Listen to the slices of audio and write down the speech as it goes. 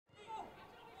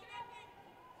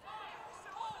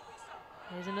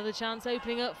Here's another chance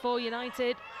opening up for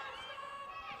United.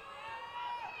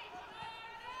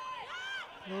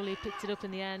 Lawley picked it up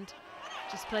in the end.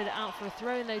 Just played it out for a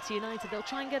throw-in though to United. They'll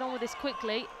try and get on with this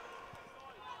quickly.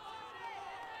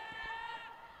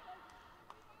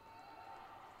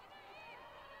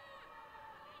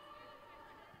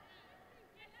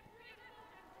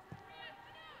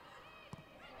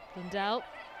 Blundell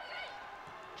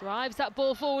drives that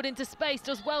ball forward into space,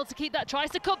 does well to keep that, tries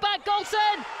to cut back,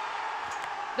 Galton!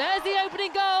 There's the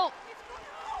opening goal.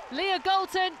 Leah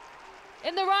Galton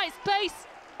in the right space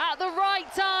at the right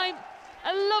time.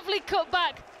 A lovely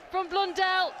cutback from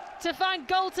Blundell to find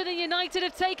Galton, and United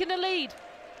have taken the lead.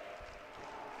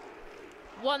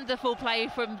 Wonderful play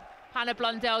from Hannah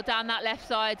Blundell down that left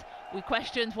side. We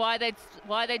questioned why they'd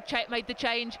made the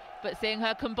change, but seeing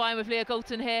her combine with Leah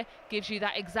Galton here gives you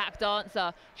that exact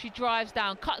answer. She drives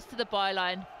down, cuts to the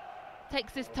byline,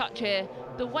 takes this touch here.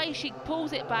 The way she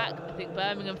pulls it back, I think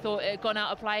Birmingham thought it had gone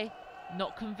out of play.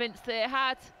 Not convinced that it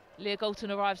had. Leah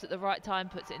Galton arrives at the right time,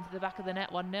 puts it into the back of the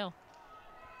net, 1-0.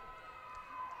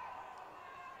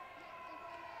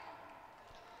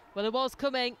 Well, it was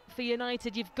coming for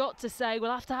United, you've got to say.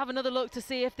 We'll have to have another look to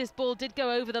see if this ball did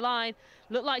go over the line.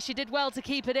 Looked like she did well to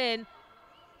keep it in.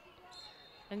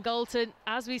 And Galton,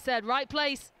 as we said, right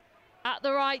place at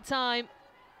the right time.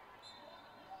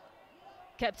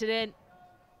 Kept it in.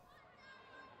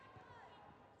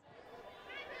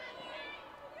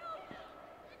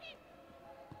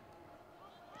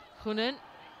 Hunnen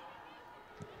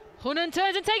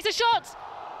turns and takes a shot.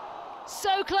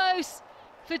 So close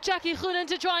for Jackie Hunnen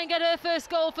to try and get her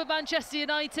first goal for Manchester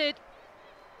United.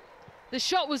 The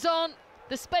shot was on,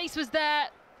 the space was there,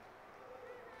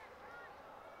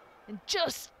 and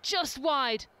just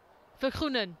wide for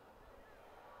Hunnen.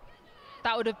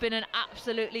 That would have been an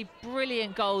absolutely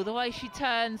brilliant goal. The way she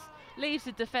turns, leaves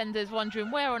the defenders wondering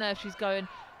where on earth she's going,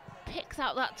 picks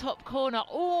out that top corner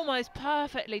almost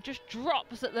perfectly, just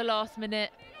drops at the last minute.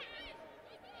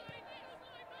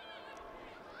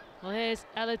 Well, here's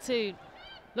Ella Toone.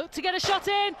 Look to get a shot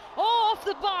in. Oh, off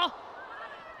the bar.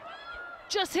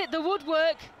 Just hit the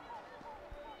woodwork.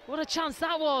 What a chance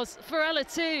that was for Ella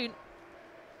Toone.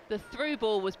 The through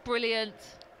ball was brilliant.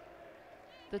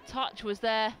 The touch was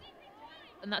there.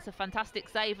 And that's a fantastic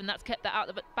save, and that's kept that out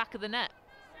the back of the net.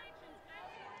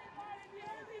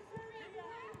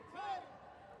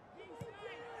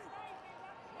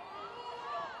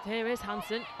 Here is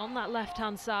Hansen on that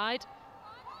left-hand side.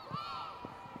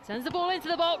 Sends the ball into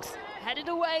the box. Headed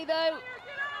away, though.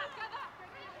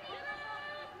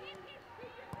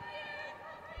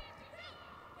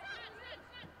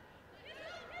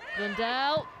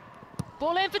 Blundell.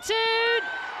 Ball in for Toone.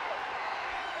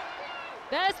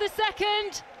 There's the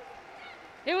second.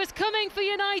 It was coming for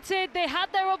United. They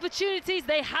had their opportunities.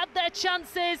 They had their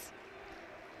chances.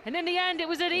 And in the end, it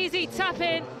was an easy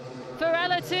tap-in for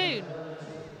Ella Toone.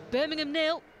 Birmingham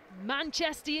 0,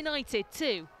 Manchester United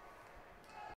 2.